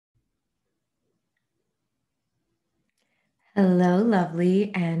Hello,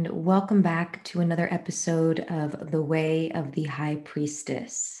 lovely, and welcome back to another episode of The Way of the High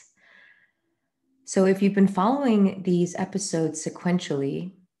Priestess. So, if you've been following these episodes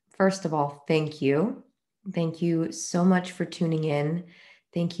sequentially, first of all, thank you. Thank you so much for tuning in.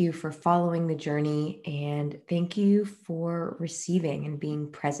 Thank you for following the journey, and thank you for receiving and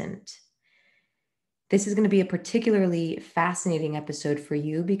being present. This is going to be a particularly fascinating episode for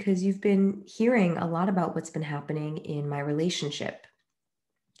you because you've been hearing a lot about what's been happening in my relationship.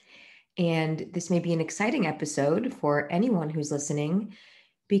 And this may be an exciting episode for anyone who's listening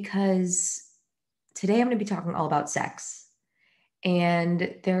because today I'm going to be talking all about sex.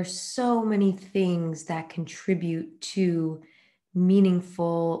 And there are so many things that contribute to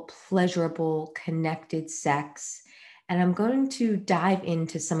meaningful, pleasurable, connected sex. And I'm going to dive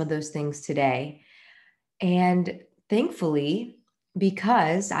into some of those things today. And thankfully,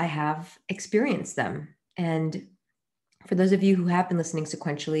 because I have experienced them. And for those of you who have been listening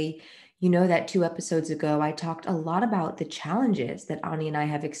sequentially, you know that 2 episodes ago, I talked a lot about the challenges that Ani and I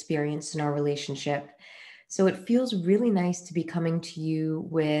have experienced in our relationship. So it feels really nice to be coming to you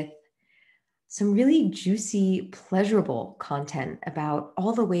with some really juicy, pleasurable content about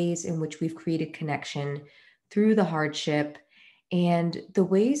all the ways in which we've created connection through the hardship and the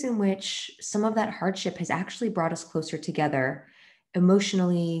ways in which some of that hardship has actually brought us closer together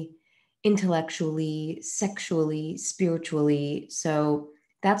emotionally, intellectually, sexually, spiritually. So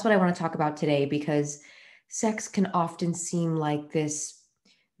that's what I want to talk about today because sex can often seem like this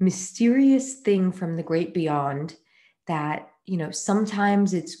mysterious thing from the great beyond that,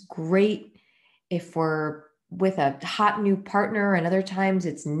 sometimes it's great if we're with a hot new partner, and other times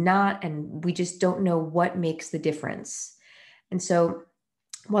it's not, and we just don't know what makes the difference. And so,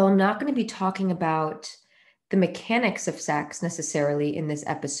 while I'm not going to be talking about the mechanics of sex necessarily in this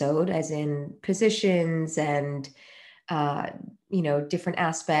episode, as in positions and uh, different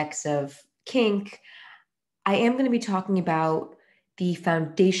aspects of kink, I am going to be talking about the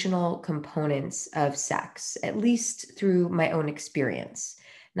foundational components of sex, at least through my own experience.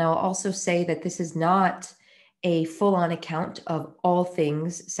 Now, I'll also say that this is not a full on account of all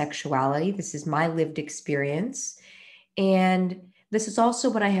things sexuality. This is my lived experience. And this is also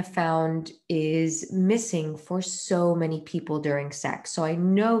what I have found is missing for so many people during sex. So I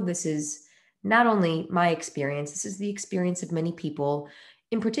know this is not only my experience, this is the experience of many people,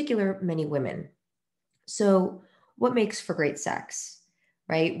 in particular, many women. So, what makes for great sex,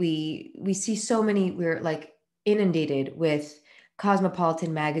 right? We see so many, we're like inundated with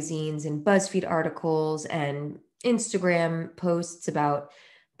cosmopolitan magazines and BuzzFeed articles and Instagram posts about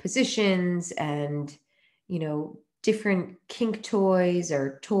positions and, different kink toys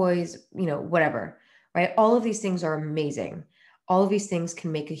or toys, whatever, right? All of these things are amazing. All of these things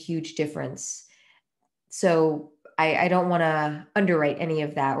can make a huge difference. So I don't want to underwrite any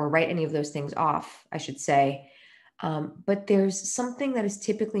of that or write any of those things off, I should say. But there's something that is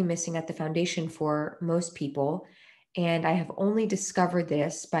typically missing at the foundation for most people. And I have only discovered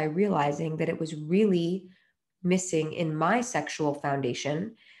this by realizing that it was really missing in my sexual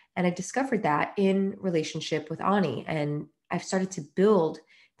foundation. And I discovered that in relationship with Ani. And I've started to build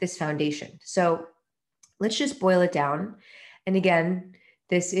this foundation. So let's just boil it down. And again,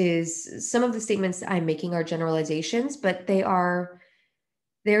 this is some of the statements I'm making are generalizations, but they're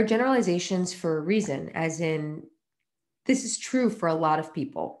generalizations for a reason, as in this is true for a lot of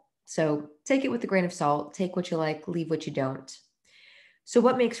people. So take it with a grain of salt, take what you like, leave what you don't. So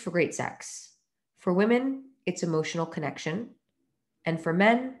what makes for great sex? For women, it's emotional connection. And for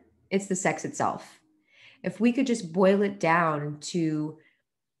men, it's the sex itself. If we could just boil it down to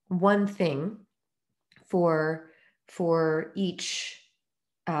one thing for each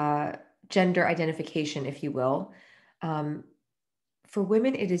uh, gender identification, if you will. Um, for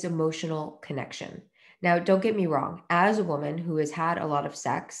women, it is emotional connection. Now, don't get me wrong. As a woman who has had a lot of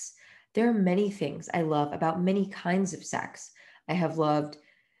sex, there are many things I love about many kinds of sex. I have loved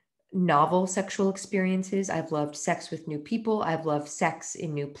novel sexual experiences. I've loved sex with new people. I've loved sex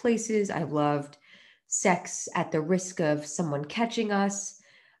in new places. I've loved sex at the risk of someone catching us,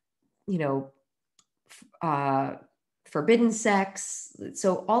 you know, uh, forbidden sex.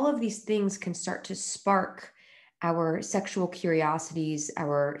 So, all of these things can start to spark our sexual curiosities,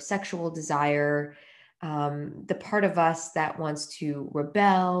 our sexual desire, the part of us that wants to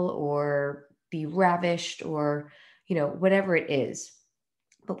rebel or be ravished or, whatever it is.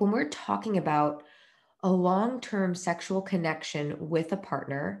 But when we're talking about a long term sexual connection with a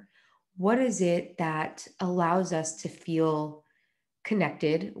partner, what is it that allows us to feel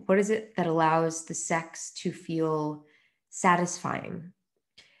connected? What is it that allows the sex to feel satisfying?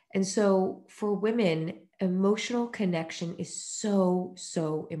 And so for women, emotional connection is so,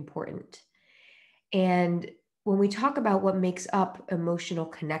 so important. And when we talk about what makes up emotional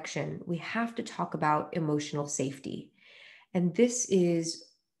connection, we have to talk about emotional safety. And this is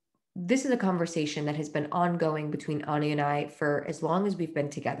a conversation that has been ongoing between Ani and I for as long as we've been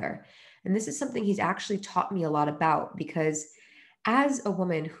together. And this is something he's actually taught me a lot about, because as a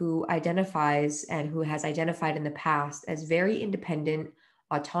woman who identifies and who has identified in the past as very independent,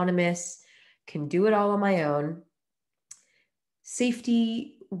 autonomous, can do it all on my own,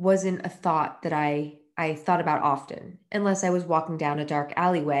 safety wasn't a thought that I thought about often, unless I was walking down a dark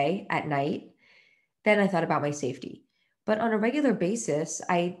alleyway at night. Then I thought about my safety. But on a regular basis,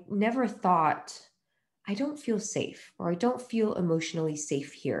 I never thought, I don't feel safe, or I don't feel emotionally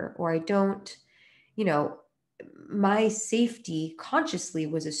safe here, or I don't, you know, my safety consciously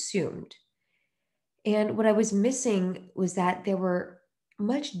was assumed. And what I was missing was that there were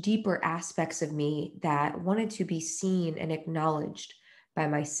much deeper aspects of me that wanted to be seen and acknowledged by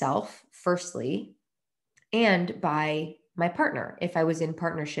myself, firstly, and by my partner, if I was in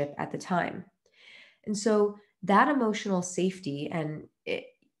partnership at the time. And so that emotional safety, and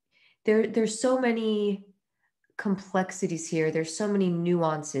there's so many complexities here, there's so many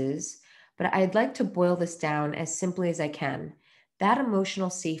nuances, but I'd like to boil this down as simply as I can. That emotional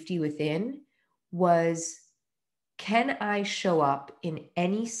safety within was, can I show up in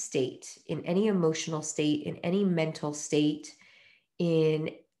any state, in any emotional state, in any mental state,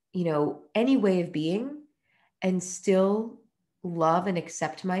 in, any way of being, and still love and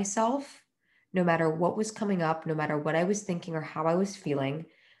accept myself, no matter what was coming up, no matter what I was thinking or how I was feeling?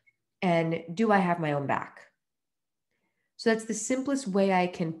 And do I have my own back? So that's the simplest way I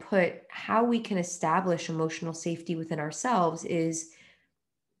can put how we can establish emotional safety within ourselves is,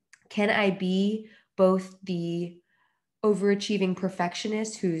 can I be both the overachieving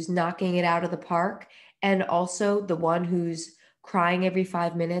perfectionist who's knocking it out of the park, and also the one who's crying every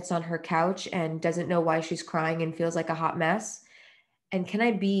 5 minutes on her couch and doesn't know why she's crying and feels like a hot mess? And can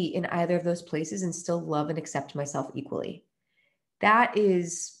I be in either of those places and still love and accept myself equally? That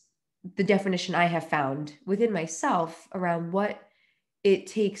is the definition I have found within myself around what it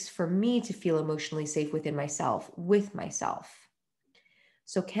takes for me to feel emotionally safe within myself, with myself.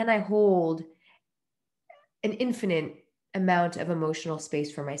 So, can I hold an infinite amount of emotional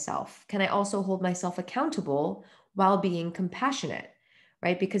space for myself? Can I also hold myself accountable while being compassionate,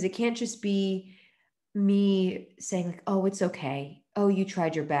 right? Because it can't just be me saying, like, oh, it's okay. Oh, you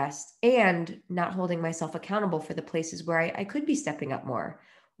tried your best, and not holding myself accountable for the places where I could be stepping up more,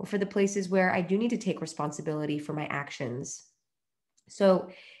 or for the places where I do need to take responsibility for my actions. So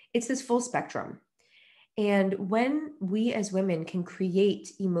it's this full spectrum. And when we as women can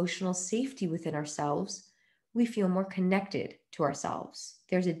create emotional safety within ourselves, we feel more connected to ourselves.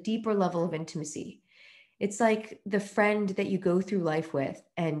 There's a deeper level of intimacy. It's like the friend that you go through life with,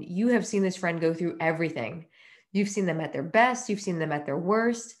 and you have seen this friend go through everything. You've seen them at their best, you've seen them at their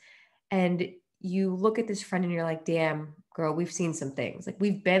worst. And you look at this friend and you're like, damn, girl, we've seen some things. Like,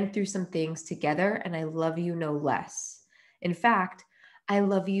 we've been through some things together, and I love you no less. In fact, I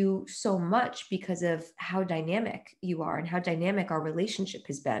love you so much because of how dynamic you are and how dynamic our relationship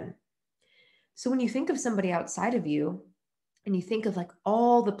has been. So when you think of somebody outside of you, and you think of like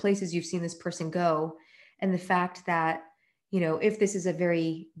all the places you've seen this person go, and the fact that, if this is a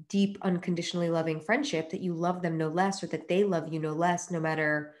very deep, unconditionally loving friendship, that you love them no less, or that they love you no less, no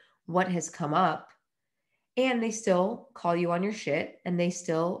matter what has come up, and they still call you on your shit, and they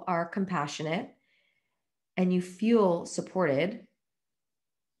still are compassionate, and you feel supported,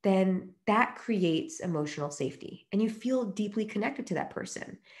 then that creates emotional safety, and you feel deeply connected to that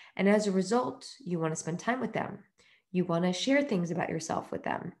person. And as a result, you want to spend time with them. You want to share things about yourself with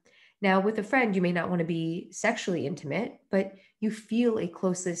them. Now, with a friend, you may not want to be sexually intimate, but you feel a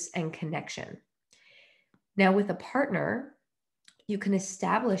closeness and connection. Now, with a partner, you can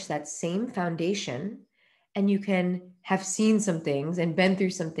establish that same foundation, and you can have seen some things and been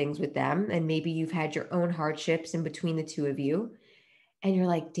through some things with them. And maybe you've had your own hardships in between the two of you. And you're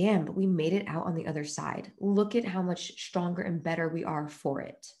like, damn, but we made it out on the other side. Look at how much stronger and better we are for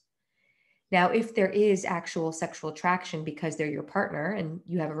it. Now, if there is actual sexual attraction because they're your partner and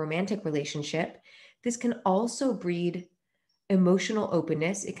you have a romantic relationship, this can also breed emotional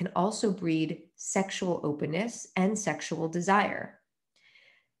openness. It can also breed sexual openness and sexual desire.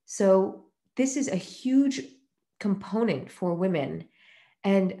 So this is a huge component for women.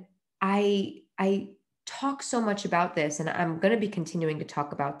 And I talk so much about this, and I'm going to be continuing to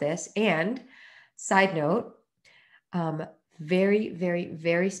talk about this. And side note, very, very,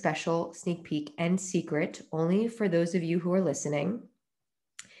 very special sneak peek and secret, only for those of you who are listening.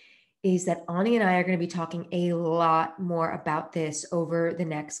 is that Ani and I are going to be talking a lot more about this over the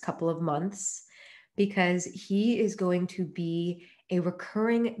next couple of months because he is going to be a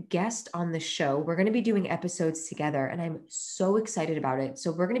recurring guest on the show. We're going to be doing episodes together, and I'm so excited about it.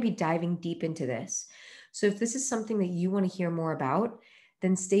 So, we're going to be diving deep into this. So, if this is something that you want to hear more about,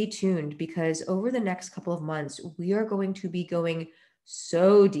 then stay tuned because over the next couple of months, we are going to be going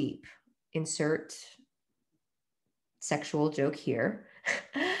so deep. Insert sexual joke here.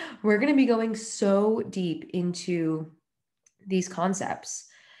 We're going to be going so deep into these concepts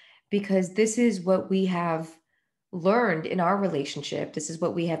because this is what we have learned in our relationship. This is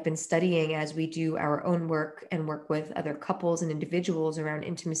what we have been studying as we do our own work and work with other couples and individuals around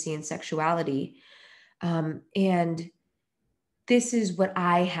intimacy and sexuality. And this is what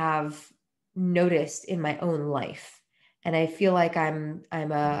I have noticed in my own life. And I feel like I'm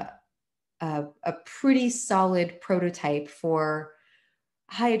a pretty solid prototype for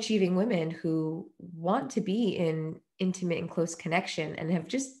high achieving women who want to be in intimate and close connection and have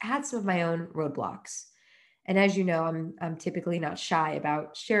just had some of my own roadblocks. And as you know, I'm typically not shy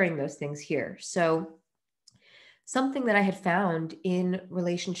about sharing those things here. So something that I had found in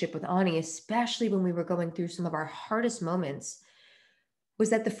relationship with Ani, especially when we were going through some of our hardest moments, was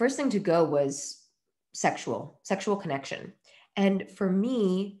that the first thing to go was sexual connection. And for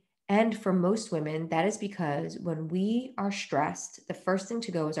me, and for most women, that is because when we are stressed, the first thing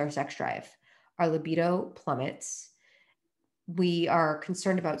to go is our sex drive. Our libido plummets. We are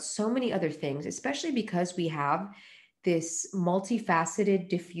concerned about so many other things, especially because we have this multifaceted,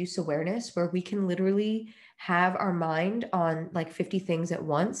 diffuse awareness where we can literally have our mind on like 50 things at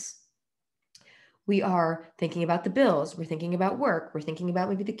once. We are thinking about the bills, we're thinking about work, we're thinking about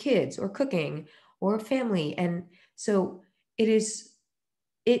maybe the kids or cooking or family. And so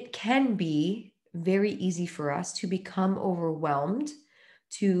it can be very easy for us to become overwhelmed,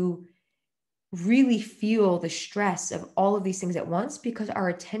 to really feel the stress of all of these things at once because our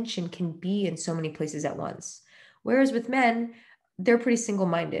attention can be in so many places at once. Whereas with men, they're pretty single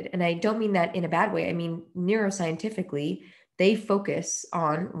minded. And I don't mean that in a bad way. I mean, neuroscientifically, they focus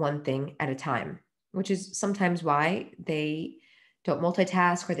on one thing at a time, which is sometimes why they don't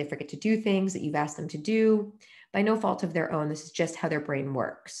multitask or they forget to do things that you've asked them to do by no fault of their own. This is just how their brain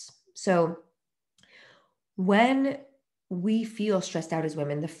works. So when we feel stressed out as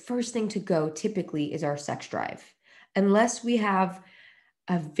women, the first thing to go typically is our sex drive. Unless we have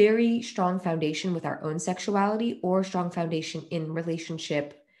a very strong foundation with our own sexuality or strong foundation in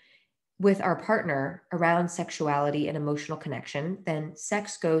relationship with our partner around sexuality and emotional connection, then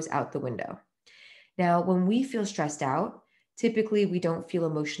sex goes out the window. Now, when we feel stressed out, typically we don't feel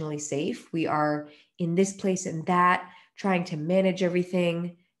emotionally safe. We are in this place and that, trying to manage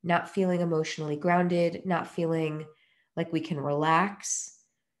everything, not feeling emotionally grounded, not feeling like we can relax,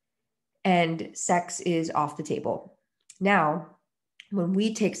 and sex is off the table. Now, when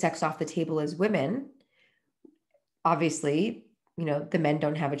we take sex off the table as women, obviously, the men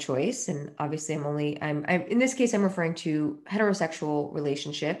don't have a choice. And obviously I'm in this case, I'm referring to heterosexual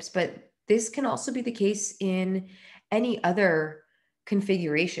relationships, but this can also be the case in any other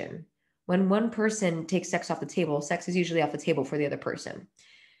configuration. When one person takes sex off the table, sex is usually off the table for the other person.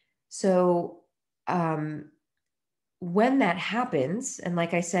 So, when that happens, and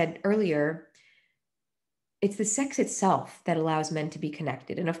like I said earlier, it's the sex itself that allows men to be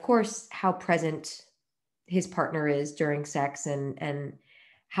connected. And of course, how present his partner is during sex and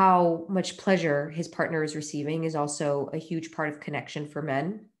how much pleasure his partner is receiving is also a huge part of connection for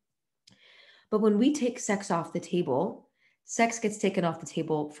men. But when we take sex off the table, sex gets taken off the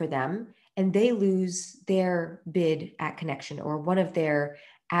table for them and they lose their bid at connection or one of their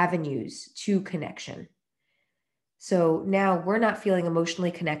avenues to connection. So now we're not feeling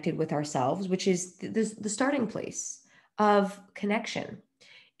emotionally connected with ourselves, which is the starting place of connection.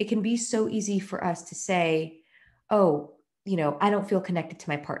 It can be so easy for us to say, oh, I don't feel connected to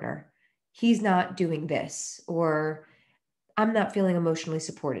my partner. He's not doing this, or I'm not feeling emotionally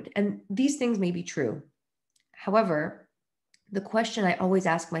supported. And these things may be true. However, the question I always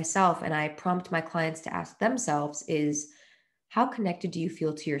ask myself and I prompt my clients to ask themselves is, how connected do you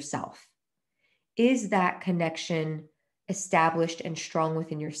feel to yourself? Is that connection established and strong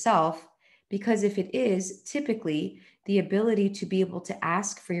within yourself? Because if it is, typically the ability to be able to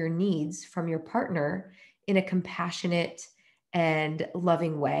ask for your needs from your partner in a compassionate and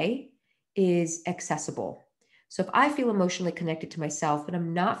loving way is accessible. So if I feel emotionally connected to myself and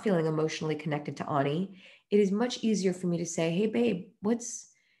I'm not feeling emotionally connected to Ani, it is much easier for me to say, hey, babe, what's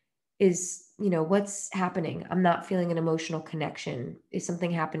happening? I'm not feeling an emotional connection. Is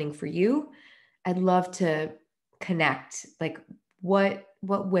something happening for you? I'd love to connect. Like, what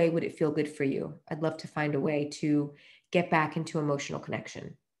way would it feel good for you? I'd love to find a way to get back into emotional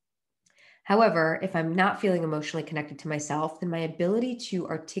connection. However, if I'm not feeling emotionally connected to myself, then my ability to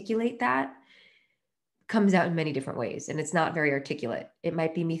articulate that comes out in many different ways, and it's not very articulate. It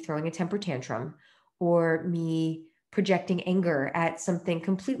might be me throwing a temper tantrum or me projecting anger at something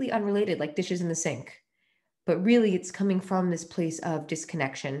completely unrelated, like dishes in the sink. But really, it's coming from this place of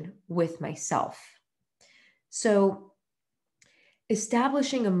disconnection with myself. So,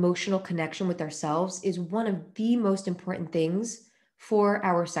 establishing emotional connection with ourselves is one of the most important things for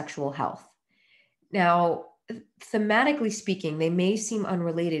our sexual health. Now, thematically speaking, they may seem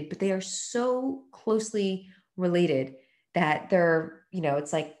unrelated, but they are so closely related that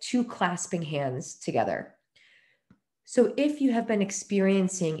it's like two clasping hands together. So if you have been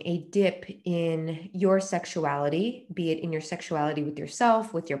experiencing a dip in your sexuality, be it in your sexuality with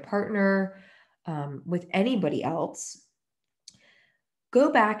yourself, with your partner, with anybody else,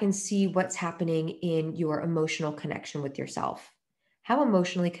 go back and see what's happening in your emotional connection with yourself. How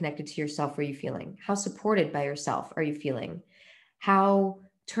emotionally connected to yourself are you feeling? How supported by yourself are you feeling? How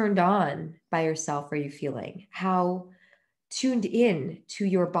turned on by yourself are you feeling? How tuned in to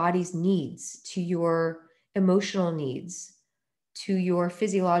your body's needs, to your emotional needs, to your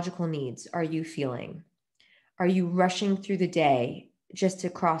physiological needs are you feeling? Are you rushing through the day just to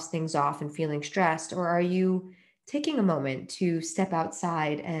cross things off and feeling stressed? Or are you taking a moment to step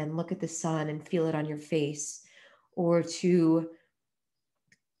outside and look at the sun and feel it on your face, or to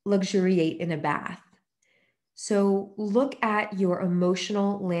luxuriate in a bath? So look at your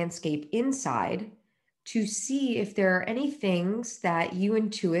emotional landscape inside to see if there are any things that you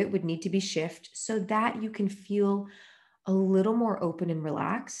intuit would need to be shifted so that you can feel a little more open and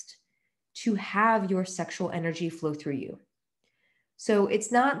relaxed to have your sexual energy flow through you. So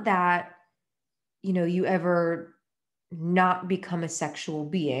it's not that, you ever not become a sexual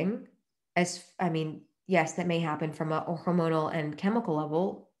being. Yes, that may happen from a hormonal and chemical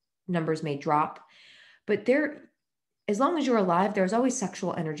level. Numbers may drop, but as long as you're alive, there's always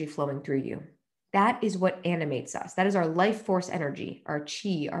sexual energy flowing through you. That is what animates us. That is our life force energy, our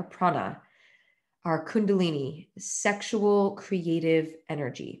chi, our prana, our kundalini, sexual creative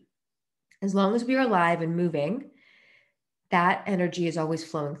energy. As long as we are alive and moving, that energy is always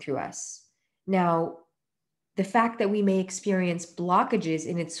flowing through us. Now, the fact that we may experience blockages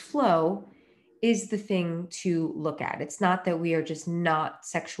in its flow is the thing to look at. It's not that we are just not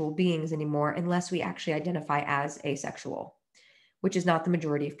sexual beings anymore unless we actually identify as asexual, which is not the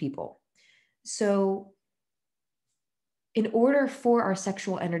majority of people. So, in order for our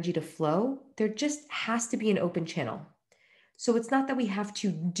sexual energy to flow, there just has to be an open channel. So it's not that we have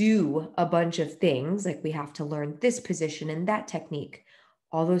to do a bunch of things, like we have to learn this position and that technique.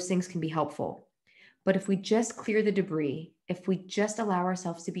 All those things can be helpful. But if we just clear the debris, if we just allow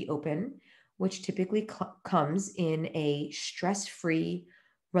ourselves to be open, which typically comes in a stress-free,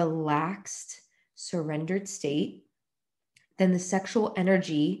 relaxed, surrendered state, then the sexual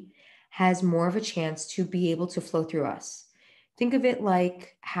energy has more of a chance to be able to flow through us. Think of it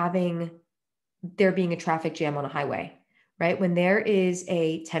like there being a traffic jam on a highway, right? When there is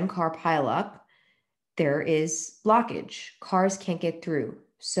a 10-car pileup, there is blockage. Cars can't get through.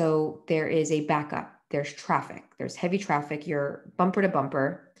 So there is a backup. There's traffic. There's heavy traffic. You're bumper to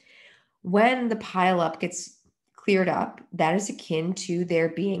bumper. When the pileup gets cleared up, that is akin to there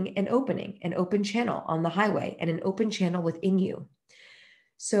being an opening, an open channel on the highway and an open channel within you.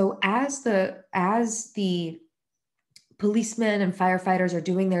 So as the policemen and firefighters are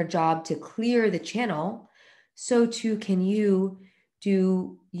doing their job to clear the channel, so too can you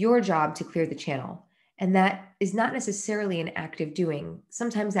do your job to clear the channel. And that is not necessarily an active doing.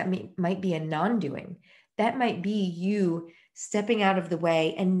 Sometimes that might be a non-doing. That might be you stepping out of the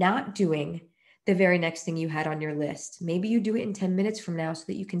way and not doing the very next thing you had on your list. Maybe you do it in 10 minutes from now so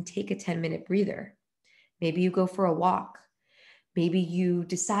that you can take a 10-minute breather. Maybe you go for a walk. Maybe you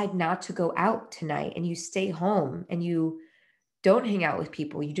decide not to go out tonight and you stay home and you don't hang out with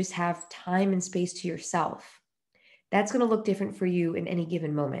people. You just have time and space to yourself. That's going to look different for you in any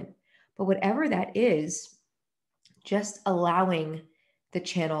given moment. But whatever that is, just allowing the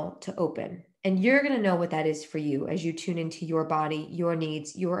channel to open. And you're going to know what that is for you as you tune into your body, your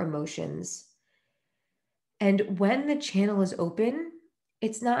needs, your emotions. And when the channel is open,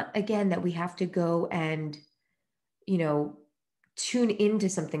 it's not, again, that we have to go and, tune into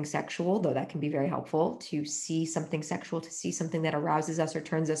something sexual, though that can be very helpful to see something sexual, to see something that arouses us or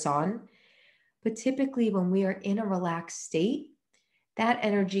turns us on. But typically when we are in a relaxed state, that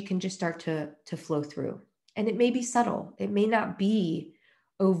energy can just start to flow through. And it may be subtle. It may not be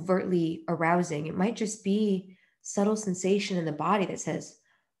overtly arousing. It might just be subtle sensation in the body that says,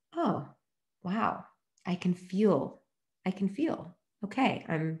 oh, wow, I can feel. Okay,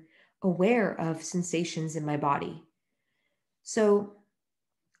 I'm aware of sensations in my body. So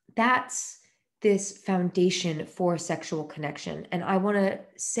that's this foundation for sexual connection. And I want to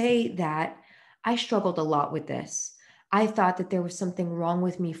say that I struggled a lot with this. I thought that there was something wrong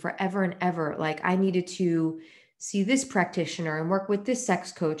with me forever and ever. Like I needed to see this practitioner and work with this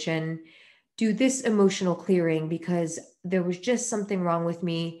sex coach and do this emotional clearing because there was just something wrong with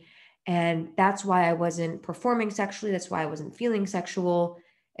me. And that's why I wasn't performing sexually. That's why I wasn't feeling sexual,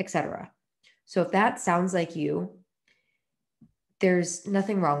 etc. So if that sounds like you, there's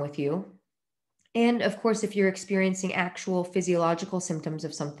nothing wrong with you. And of course, if you're experiencing actual physiological symptoms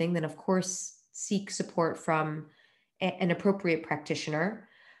of something, then of course, seek support from an appropriate practitioner.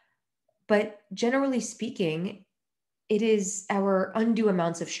 But generally speaking, it is our undue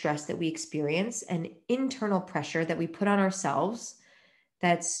amounts of stress that we experience and internal pressure that we put on ourselves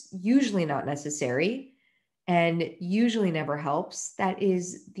that's usually not necessary and usually never helps. That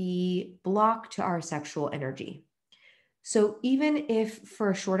is the block to our sexual energy. So even if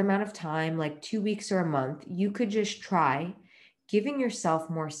for a short amount of time, like 2 weeks or a month, you could just try giving yourself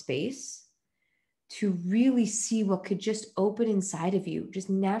more space to really see what could just open inside of you, just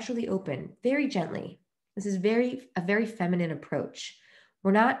naturally open very gently. This is a very feminine approach.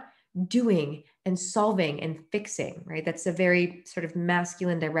 We're not doing and solving and fixing, right? That's a very sort of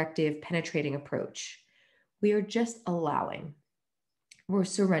masculine, directive, penetrating approach. We are just allowing. We're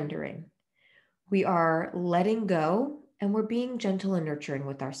surrendering. We are letting go and we're being gentle and nurturing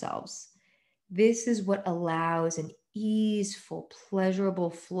with ourselves. This is what allows an easeful, pleasurable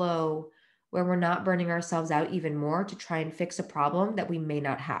flow where we're not burning ourselves out even more to try and fix a problem that we may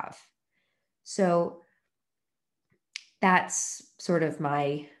not have. So that's sort of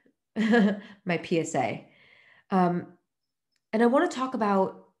my my PSA. And I want to talk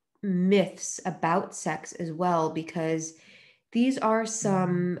about myths about sex as well, because these are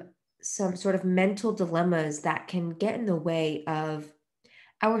some sort of mental dilemmas that can get in the way of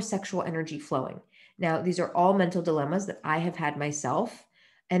our sexual energy flowing. Now, these are all mental dilemmas that I have had myself,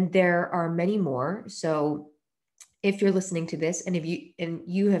 and there are many more. So if you're listening to this and if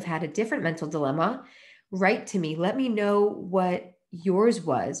you have had a different mental dilemma, write to me. Let me know what yours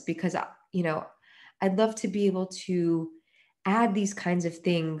was, because I'd love to be able to add these kinds of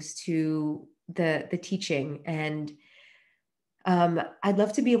things to the teaching. And I'd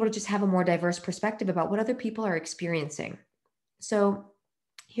love to be able to just have a more diverse perspective about what other people are experiencing. So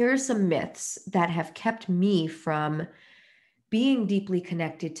here are some myths that have kept me from being deeply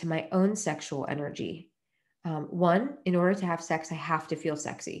connected to my own sexual energy. One, in order to have sex, I have to feel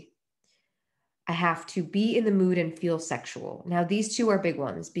sexy. I have to be in the mood and feel sexual. Now, these two are big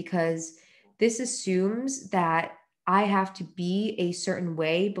ones because this assumes that I have to be a certain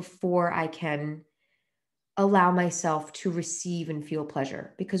way before I can allow myself to receive and feel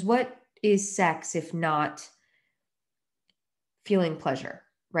pleasure. Because what is sex if not feeling pleasure?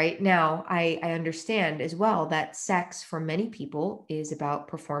 Right now, I understand as well that sex for many people is about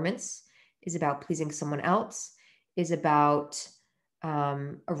performance, is about pleasing someone else, is about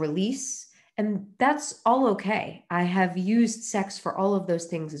a release. And that's all okay. I have used sex for all of those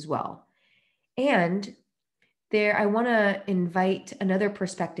things as well. And there, I want to invite another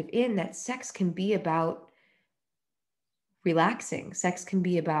perspective in that sex can be about relaxing. Sex can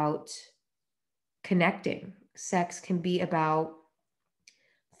be about connecting. Sex can be about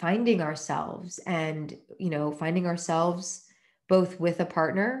finding ourselves and, finding ourselves both with a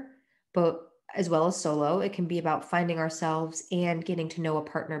partner, but as well as solo. It can be about finding ourselves and getting to know a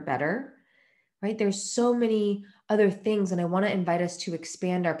partner better, right? There's so many other things. And I want to invite us to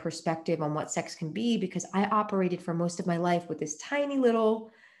expand our perspective on what sex can be, because I operated for most of my life with this tiny little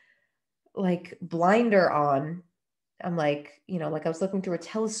like blinder on. I'm like I was looking through a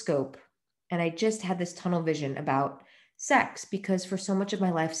telescope and I just had this tunnel vision about sex, because for so much of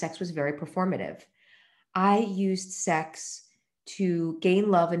my life, sex was very performative. I used sex to gain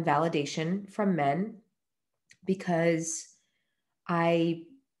love and validation from men because I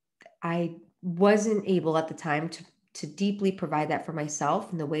wasn't able at the time to deeply provide that for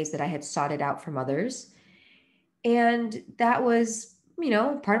myself in the ways that I had sought it out from others. And that was,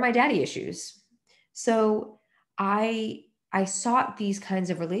 part of my daddy issues. So I sought these kinds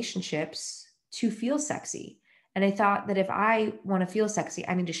of relationships to feel sexy. And I thought that if I want to feel sexy,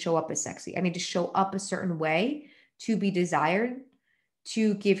 I need to show up as sexy. I need to show up a certain way to be desired,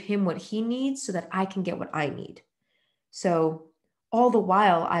 to give him what he needs so that I can get what I need. So all the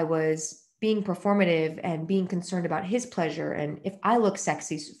while I was being performative and being concerned about his pleasure. And if I look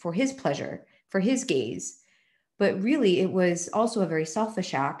sexy for his pleasure, for his gaze, But really, it was also a very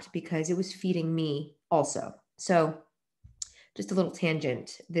selfish act because it was feeding me also. So, just a little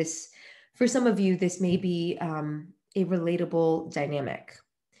tangent. For some of you, this may be a relatable dynamic.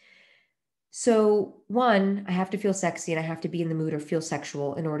 So, one, I have to feel sexy and I have to be in the mood or feel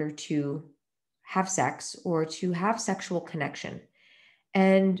sexual in order to have sex or to have sexual connection.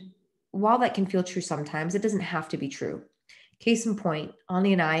 And while that can feel true sometimes, it doesn't have to be true. Case in point,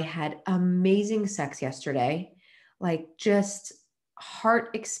 Ani and I had amazing sex yesterday, like just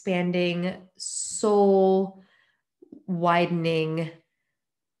heart expanding, soul widening,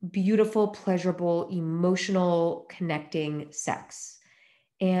 beautiful, pleasurable, emotional, connecting sex.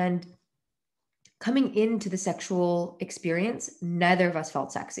 And coming into the sexual experience, neither of us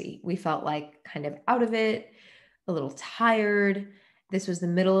felt sexy. We felt like kind of out of it, a little tired. This was the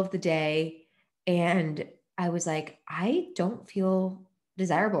middle of the day. And I was like, I don't feel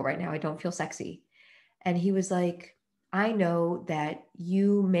desirable right now. I don't feel sexy. And he was like, I know that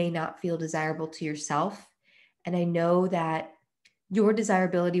you may not feel desirable to yourself. And I know that your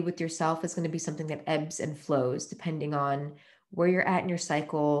desirability with yourself is going to be something that ebbs and flows depending on where you're at in your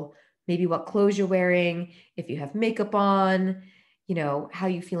cycle, maybe what clothes you're wearing, if you have makeup on, how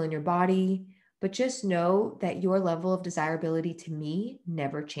you feel in your body. But just know that your level of desirability to me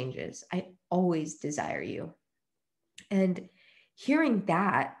never changes. I always desire you. And hearing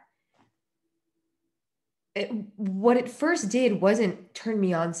that, what it first did wasn't turn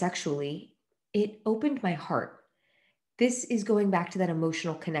me on sexually, it opened my heart. This is going back to that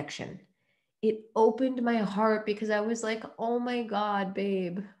emotional connection. It opened my heart because I was like, oh my God,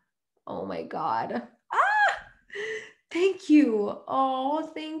 babe. Oh my God. Ah, thank you.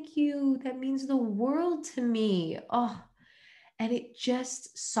 Oh, thank you. That means the world to me. Oh, and it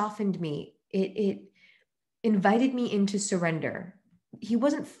just softened me. It invited me into surrender. He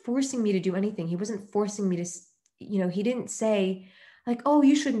wasn't forcing me to do anything. He wasn't forcing me to, he didn't say, like, oh,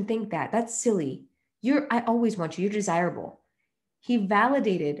 you shouldn't think that. That's silly. I always want you. You're desirable. He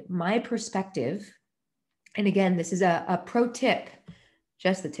validated my perspective. And again, this is a pro tip,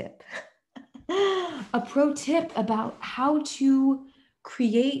 just the tip, a pro tip about how to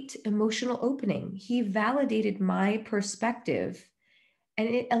create emotional opening. He validated my perspective and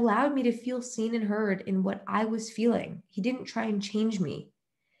it allowed me to feel seen and heard in what I was feeling. He didn't try and change me.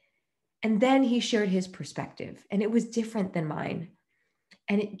 And then he shared his perspective, and it was different than mine.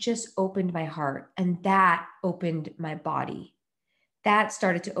 And it just opened my heart, and that opened my body. That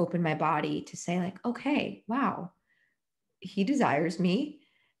started to open my body to say, like, okay, wow, he desires me.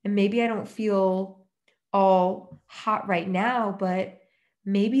 And maybe I don't feel all hot right now, but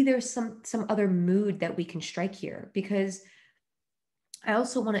maybe there's some other mood that we can strike here, because I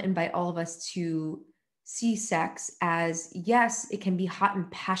also want to invite all of us to see sex as, yes, it can be hot and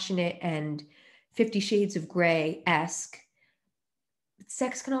passionate and 50 Shades of Grey-esque.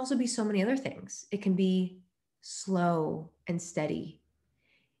 Sex can also be so many other things. It can be slow and steady.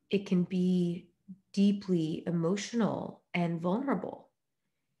 It can be deeply emotional and vulnerable.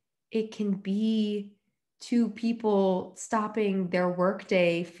 It can be two people stopping their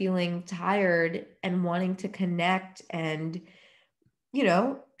workday, feeling tired and wanting to connect and,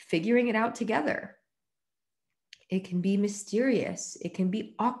 figuring it out together. It can be mysterious. It can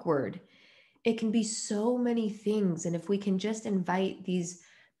be awkward. It can be so many things. And if we can just invite these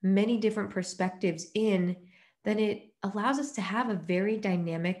many different perspectives in, then it allows us to have a very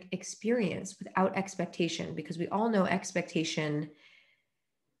dynamic experience without expectation, because we all know expectation,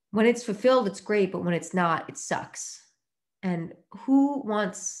 when it's fulfilled, it's great, but when it's not, it sucks. And who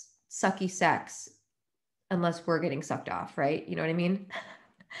wants sucky sex unless we're getting sucked off, right? You know what I mean?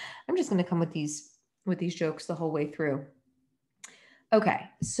 I'm just going to come with these jokes the whole way through. Okay,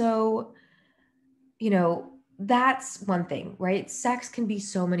 so that's one thing, right? Sex can be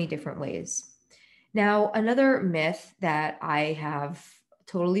so many different ways. Now, another myth that I have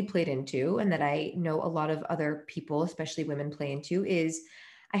totally played into, and that I know a lot of other people, especially women, play into, is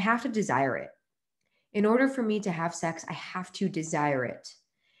I have to desire it. In order for me to have sex, I have to desire it.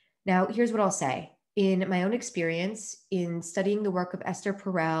 Now, here's what I'll say. In my own experience, in studying the work of Esther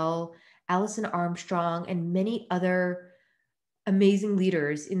Perel, Alison Armstrong, and many other amazing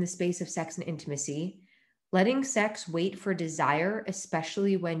leaders in the space of sex and intimacy, letting sex wait for desire,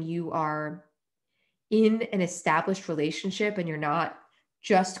 especially when you are in an established relationship and you're not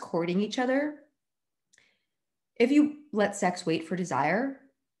just courting each other, if you let sex wait for desire,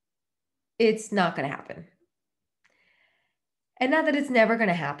 it's not going to happen. And not that it's never going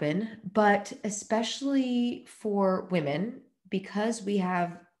to happen, but especially for women, because we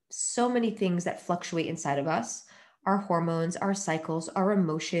have so many things that fluctuate inside of us, our hormones, our cycles, our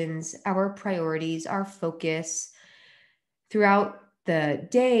emotions, our priorities, our focus throughout the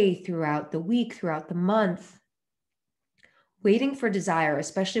day, throughout the week, throughout the month. Waiting for desire,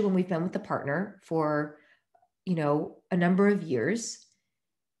 especially when we've been with a partner for, a number of years,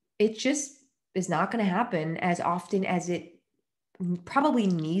 it just is not going to happen as often as it probably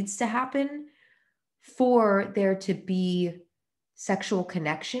needs to happen for there to be sexual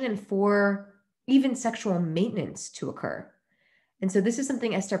connection and for even sexual maintenance to occur. And so this is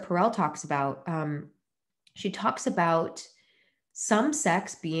something Esther Perel talks about. She talks about some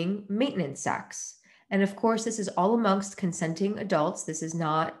sex being maintenance sex. And of course, this is all amongst consenting adults. This is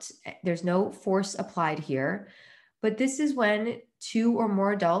not, there's no force applied here, but this is when two or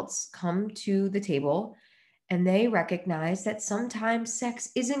more adults come to the table and they recognize that sometimes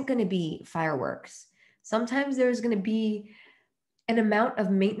sex isn't going to be fireworks. Sometimes there's going to be an amount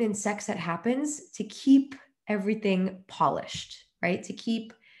of maintenance sex that happens to keep everything polished, right?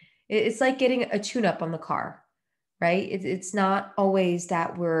 It's like getting a tune-up on the car, right? It's not always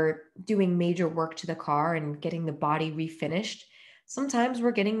that we're doing major work to the car and getting the body refinished. Sometimes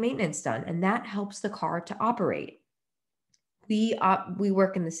we're getting maintenance done, and that helps the car to operate. We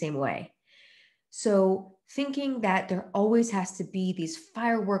work in the same way. So thinking that there always has to be these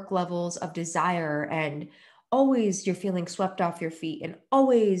firework levels of desire and always you're feeling swept off your feet and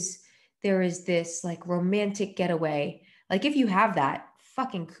always there is this like romantic getaway. Like if you have that,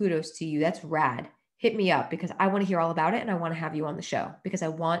 fucking kudos to you. That's rad. Hit me up because I want to hear all about it and I want to have you on the show because I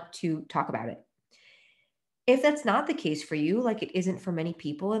want to talk about it. If that's not the case for you, like it isn't for many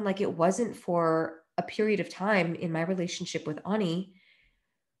people and like it wasn't for a period of time in my relationship with Ani,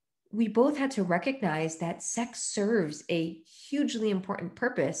 we both had to recognize that sex serves a hugely important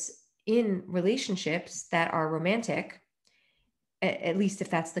purpose in relationships that are romantic, at least if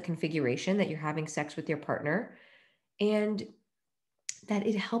that's the configuration that you're having sex with your partner, and that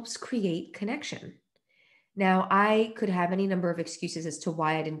it helps create connection. Now, I could have any number of excuses as to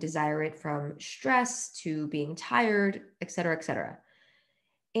why I didn't desire it, from stress to being tired, et cetera, et cetera.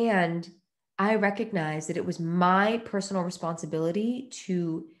 And I recognized that it was my personal responsibility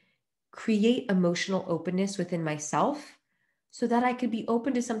to create emotional openness within myself so that I could be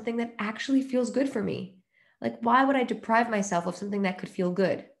open to something that actually feels good for me. Like, why would I deprive myself of something that could feel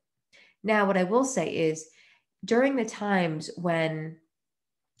good? Now, what I will say is during the times when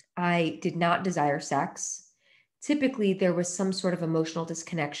I did not desire sex, typically there was some sort of emotional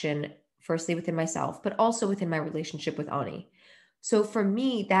disconnection, firstly within myself, but also within my relationship with Ani. So for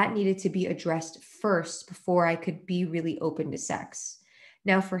me, that needed to be addressed first before I could be really open to sex.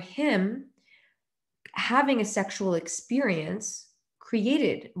 Now, for him, having a sexual experience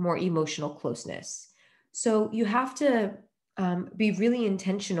created more emotional closeness. So you have to be really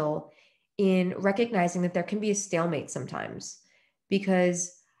intentional in recognizing that there can be a stalemate sometimes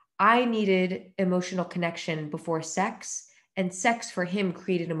because I needed emotional connection before sex, and sex for him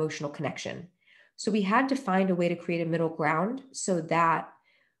created emotional connection. So we had to find a way to create a middle ground so that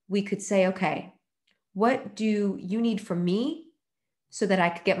we could say, okay, what do you need from me so that I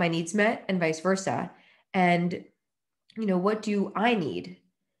could get my needs met and vice versa? And, what do I need?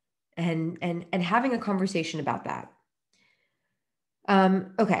 And having a conversation about that.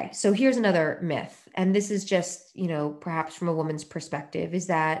 Okay, so here's another myth. And this is just, perhaps from a woman's perspective, is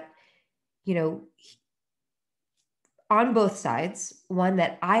that, you know, on both sides, one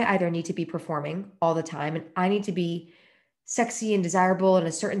that I either need to be performing all the time and I need to be sexy and desirable in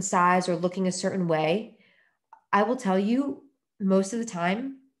a certain size or looking a certain way. I will tell you, most of the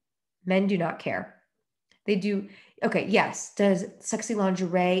time, men do not care. They do. Okay, yes. Does sexy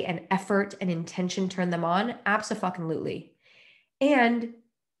lingerie and effort and intention turn them on? Abso-fucking-lutely. And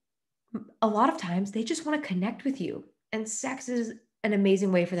a lot of times they just want to connect with you. And sex is an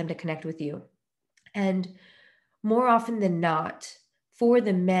amazing way for them to connect with you. And more often than not, for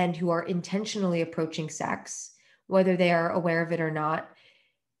the men who are intentionally approaching sex, whether they are aware of it or not,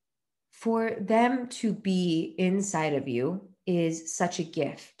 for them to be inside of you is such a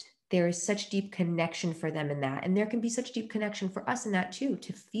gift. There is such deep connection for them in that. And there can be such deep connection for us in that too,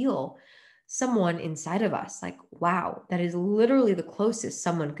 to feel someone inside of us. Like, wow, that is literally the closest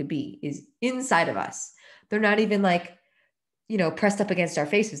someone could be, is inside of us. They're not even like, pressed up against our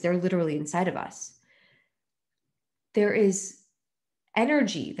faces. They're literally inside of us. There is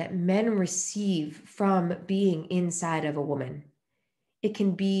energy that men receive from being inside of a woman. It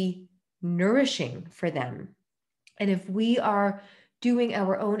can be nourishing for them. And if we are doing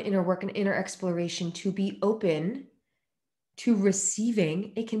our own inner work and inner exploration to be open to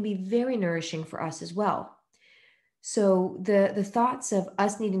receiving, it can be very nourishing for us as well. So the thoughts of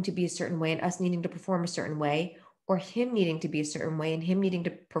us needing to be a certain way and us needing to perform a certain way or him needing to be a certain way and him needing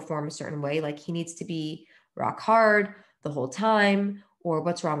to perform a certain way, like he needs to be rock hard the whole time, or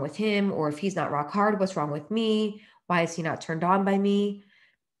what's wrong with him, or if he's not rock hard, what's wrong with me? Why is he not turned on by me?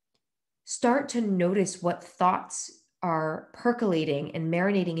 Start to notice what thoughts are percolating and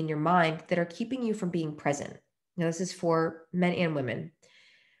marinating in your mind that are keeping you from being present. Now, this is for men and women.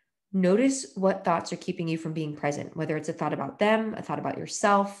 Notice what thoughts are keeping you from being present, whether it's a thought about them, a thought about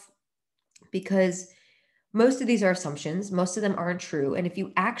yourself, because most of these are assumptions. Most of them aren't true. And if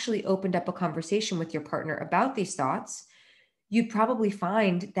you actually opened up a conversation with your partner about these thoughts, you'd probably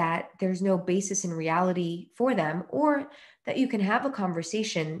find that there's no basis in reality for them, or that you can have a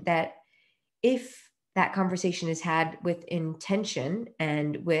conversation that, if that conversation is had with intention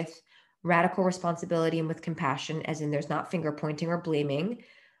and with radical responsibility and with compassion, as in there's not finger pointing or blaming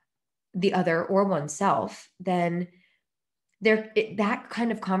the other or oneself, then that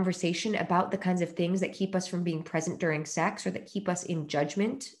kind of conversation about the kinds of things that keep us from being present during sex or that keep us in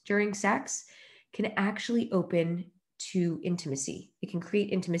judgment during sex can actually open to intimacy. It can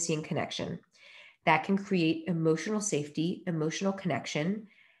create intimacy and connection. That can create emotional safety, emotional connection,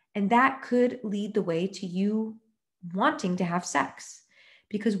 and that could lead the way to you wanting to have sex.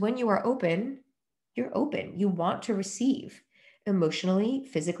 Because when you are open, you're open. You want to receive emotionally,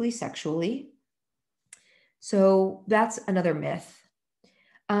 physically, sexually. So that's another myth.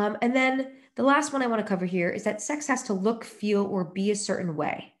 And then the last one I want to cover here is that sex has to look, feel, or be a certain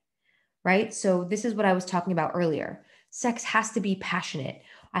way, right? So this is what I was talking about earlier. Sex has to be passionate.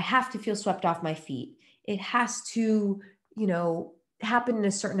 I have to feel swept off my feet. It has to, happen in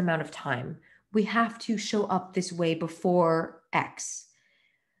a certain amount of time. We have to show up this way before X.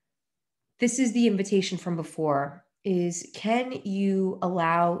 This is the invitation from before, is can you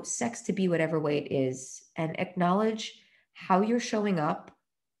allow sex to be whatever way it is and acknowledge how you're showing up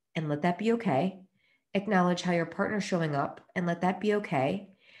and let that be okay. Acknowledge how your partner's showing up and let that be okay.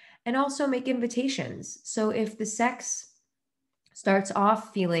 And also make invitations. So if the sex starts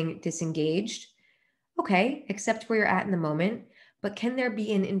off feeling disengaged, okay, accept where you're at in the moment, but can there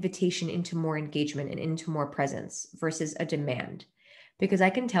be an invitation into more engagement and into more presence versus a demand? Because I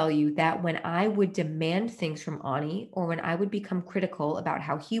can tell you that when I would demand things from Ani, or when I would become critical about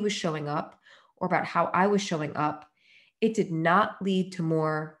how he was showing up or about how I was showing up, it did not lead to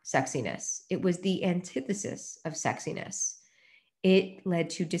more sexiness. It was the antithesis of sexiness. It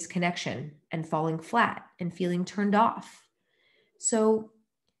led to disconnection and falling flat and feeling turned off. So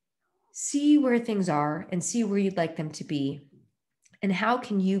see where things are and see where you'd like them to be. And how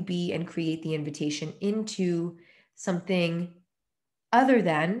can you be and create the invitation into something other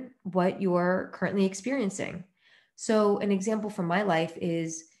than what you're currently experiencing? So an example from my life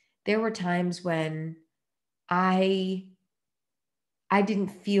is there were times when I didn't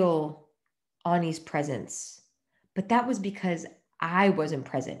feel Ani's presence, but that was because I wasn't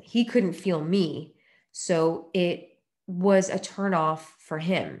present. He couldn't feel me. So it was a turnoff for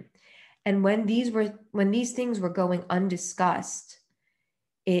him. And when these things were going undiscussed,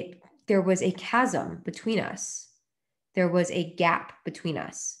 there was a chasm between us. There was a gap between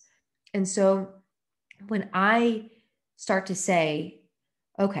us. And so when I start to say,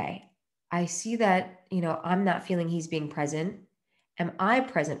 okay, I see that, I'm not feeling he's being present. Am I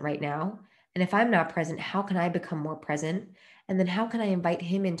present right now? And if I'm not present, how can I become more present? And then how can I invite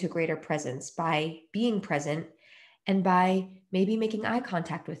him into greater presence by being present and by maybe making eye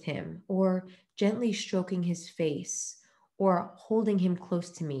contact with him, or gently stroking his face, or holding him close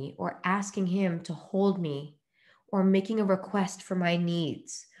to me, or asking him to hold me, or making a request for my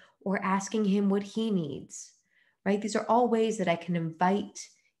needs, or asking him what he needs, right? These are all ways that I can invite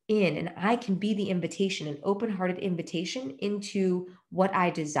in, and I can be the invitation, an open-hearted invitation into what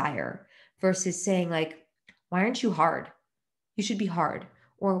I desire, versus saying like, why aren't you hard? You should be hard.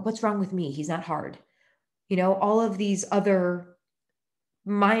 Or what's wrong with me? He's not hard. All of these other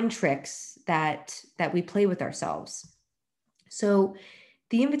mind tricks that we play with ourselves. So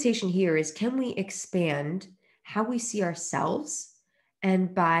the invitation here is, can we expand how we see ourselves,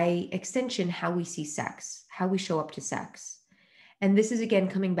 and by extension, how we see sex, how we show up to sex? And this is, again,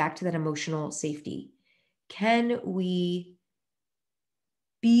 coming back to that emotional safety. Can we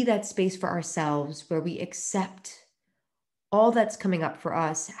be that space for ourselves where we accept all that's coming up for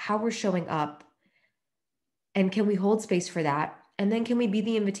us, how we're showing up, and can we hold space for that? And then can we be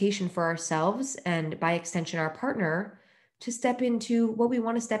the invitation for ourselves, and by extension, our partner, to step into what we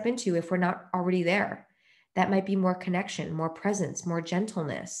want to step into if we're not already there? That might be more connection, more presence, more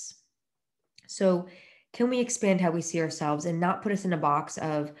gentleness. So can we expand how we see ourselves and not put us in a box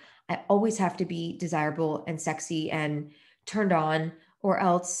of, I always have to be desirable and sexy and turned on, or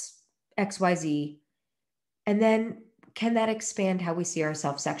else XYZ, And then can that expand how we see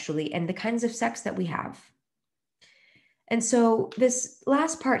ourselves sexually and the kinds of sex that we have? And so, this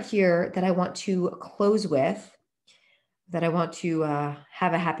last part here that I want to close with, that I want to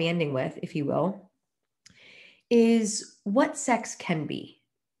have a happy ending with, if you will, is what sex can be,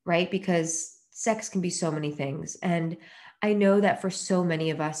 right? Because sex can be so many things. And I know that for so many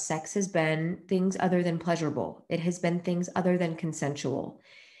of us, sex has been things other than pleasurable, it has been things other than consensual,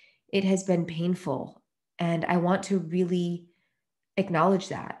 it has been painful. And I want to really acknowledge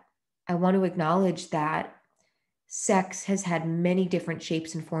that. I want to acknowledge that sex has had many different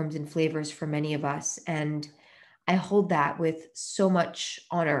shapes and forms and flavors for many of us. And I hold that with so much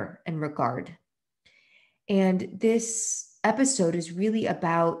honor and regard. And this episode is really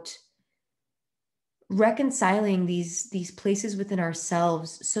about reconciling these places within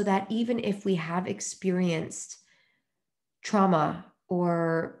ourselves so that even if we have experienced trauma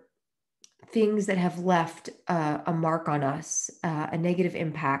or things that have left a mark on us, a negative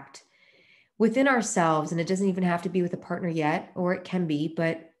impact within ourselves, and it doesn't even have to be with a partner yet, or it can be,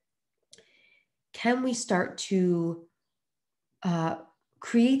 but can we start to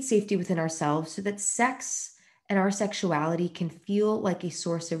create safety within ourselves so that sex and our sexuality can feel like a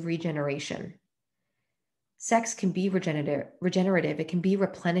source of regeneration? Sex can be regenerative, it can be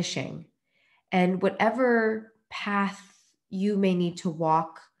replenishing. And whatever path you may need to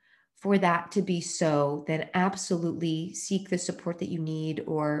walk for that to be so, then absolutely seek the support that you need,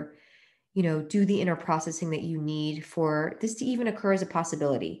 or do the inner processing that you need for this to even occur as a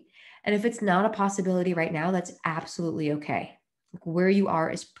possibility. And if it's not a possibility right now, that's absolutely okay. Where you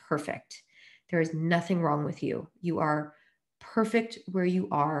are is perfect. There is nothing wrong with you. You are perfect where you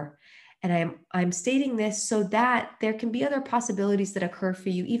are. And I'm stating this so that there can be other possibilities that occur for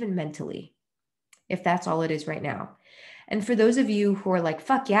you, even mentally, if that's all it is right now. And for those of you who are like,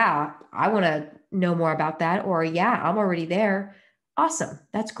 fuck yeah, I want to know more about that, or yeah, I'm already there, awesome.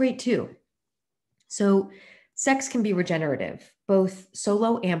 That's great too. So, sex can be regenerative, both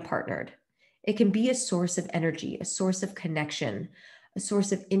solo and partnered. It can be a source of energy, a source of connection, a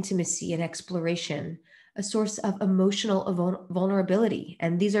source of intimacy and exploration, a source of emotional vulnerability.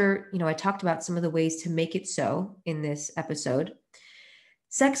 And these are, I talked about some of the ways to make it so in this episode.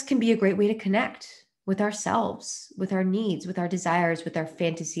 Sex can be a great way to connect with ourselves, with our needs, with our desires, with our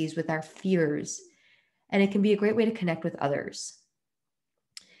fantasies, with our fears. And it can be a great way to connect with others.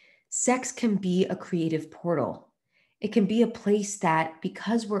 Sex can be a creative portal. It can be a place that,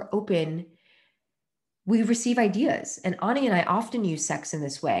 because we're open, we receive ideas. And Ani and I often use sex in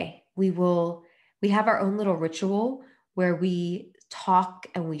this way. We have our own little ritual where we talk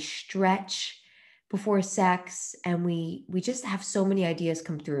and we stretch before sex, and we just have so many ideas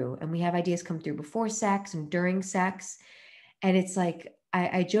come through. And we have ideas come through before sex and during sex. And it's like,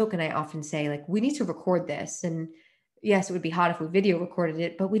 I joke and I often say, like, we need to record this. And yes, it would be hot if we video recorded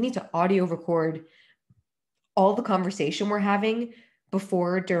it, but we need to audio record all the conversation we're having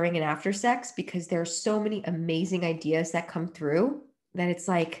before, during, and after sex, because there are so many amazing ideas that come through that it's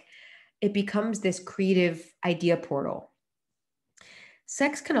like it becomes this creative idea portal.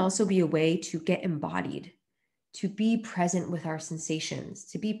 Sex can also be a way to get embodied, to be present with our sensations,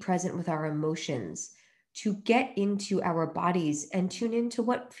 to be present with our emotions, to get into our bodies and tune into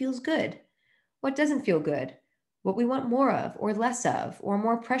what feels good, what doesn't feel good, what we want more of or less of, or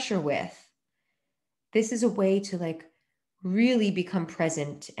more pressure with. This is a way to really become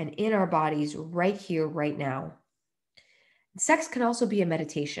present and in our bodies right here, right now. Sex can also be a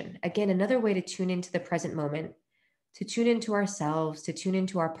meditation. Again, another way to tune into the present moment, to tune into ourselves, to tune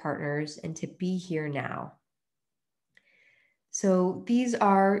into our partners, and to be here now. So these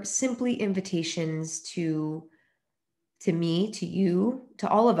are simply invitations to me, to you, to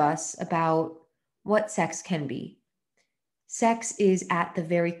all of us about what sex can be. Sex is at the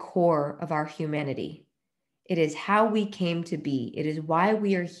very core of our humanity. It is how we came to be. It is why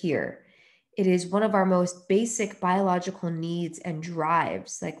we are here. It is one of our most basic biological needs and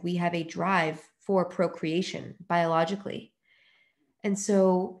drives. Like, we have a drive for procreation biologically. And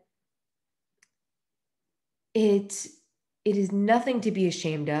so it is nothing to be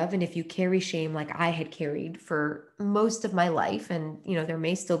ashamed of. And if you carry shame like I had carried for most of my life, and there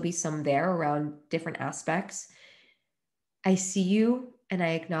may still be some there around different aspects, I see you and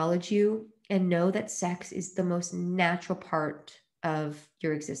I acknowledge you, and know that sex is the most natural part of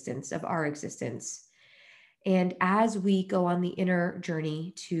your existence, of our existence. And as we go on the inner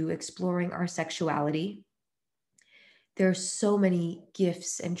journey to exploring our sexuality, there's so many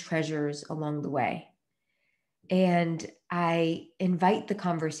gifts and treasures along the way. And I invite the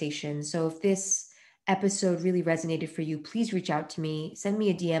conversation. So if this episode really resonated for you, please reach out to me. Send me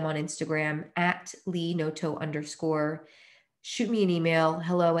a DM on Instagram at @LeeNoto_. Shoot me an email,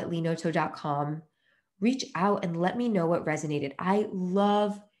 hello@leenoto.com. Reach out and let me know what resonated. I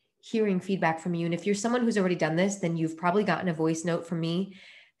love hearing feedback from you. And if you're someone who's already done this, then you've probably gotten a voice note from me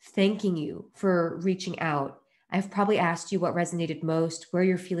thanking you for reaching out. I've probably asked you what resonated most, where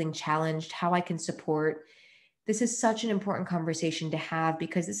you're feeling challenged, how I can support. This is such an important conversation to have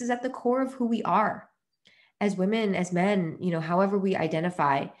because this is at the core of who we are as women, as men, however we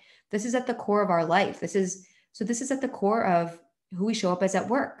identify. This is at the core of our life. This is at the core of who we show up as at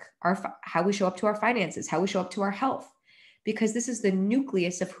work, how we show up to our finances, how we show up to our health, because this is the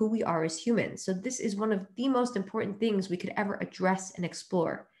nucleus of who we are as humans. So this is one of the most important things we could ever address and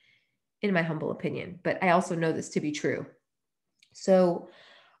explore, in my humble opinion. But I also know this to be true. So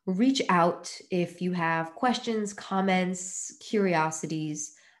reach out if you have questions, comments,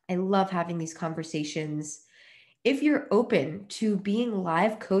 curiosities. I love having these conversations. If you're open to being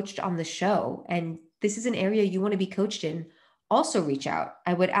live coached on the show and this is an area you want to be coached in, also reach out.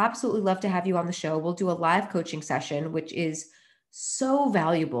 I would absolutely love to have you on the show. We'll do a live coaching session, which is so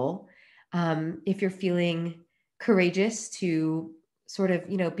valuable. If you're feeling courageous to sort of,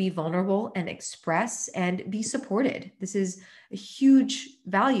 be vulnerable and express and be supported. This is a huge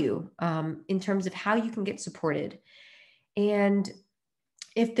value in terms of how you can get supported. And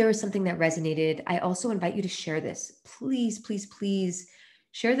if there is something that resonated, I also invite you to share this. Please, please, please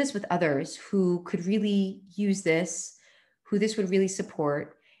share this with others who could really use this, who this would really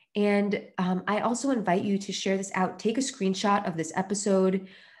support. And I also invite you to share this out. Take a screenshot of this episode,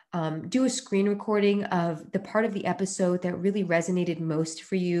 do a screen recording of the part of the episode that really resonated most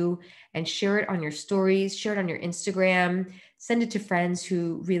for you and share it on your stories, share it on your Instagram, send it to friends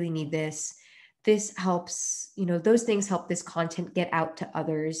who really need this. This helps, those things help this content get out to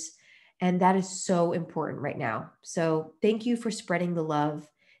others. And that is so important right now. So thank you for spreading the love.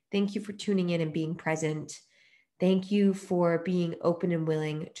 Thank you for tuning in and being present. Thank you for being open and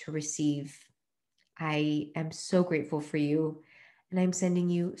willing to receive. I am so grateful for you. And I'm sending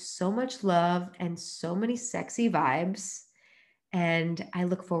you so much love and so many sexy vibes. And I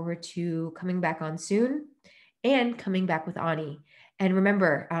look forward to coming back on soon and coming back with Ani. And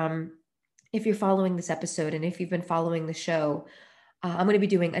remember, if you're following this episode and if you've been following the show, I'm going to be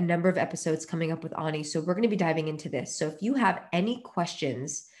doing a number of episodes coming up with Ani. So we're going to be diving into this. So if you have any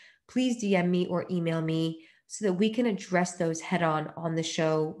questions, please DM me or email me so that we can address those head on the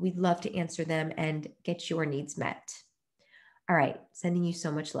show. We'd love to answer them and get your needs met. All right, sending you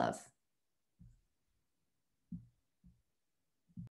so much love.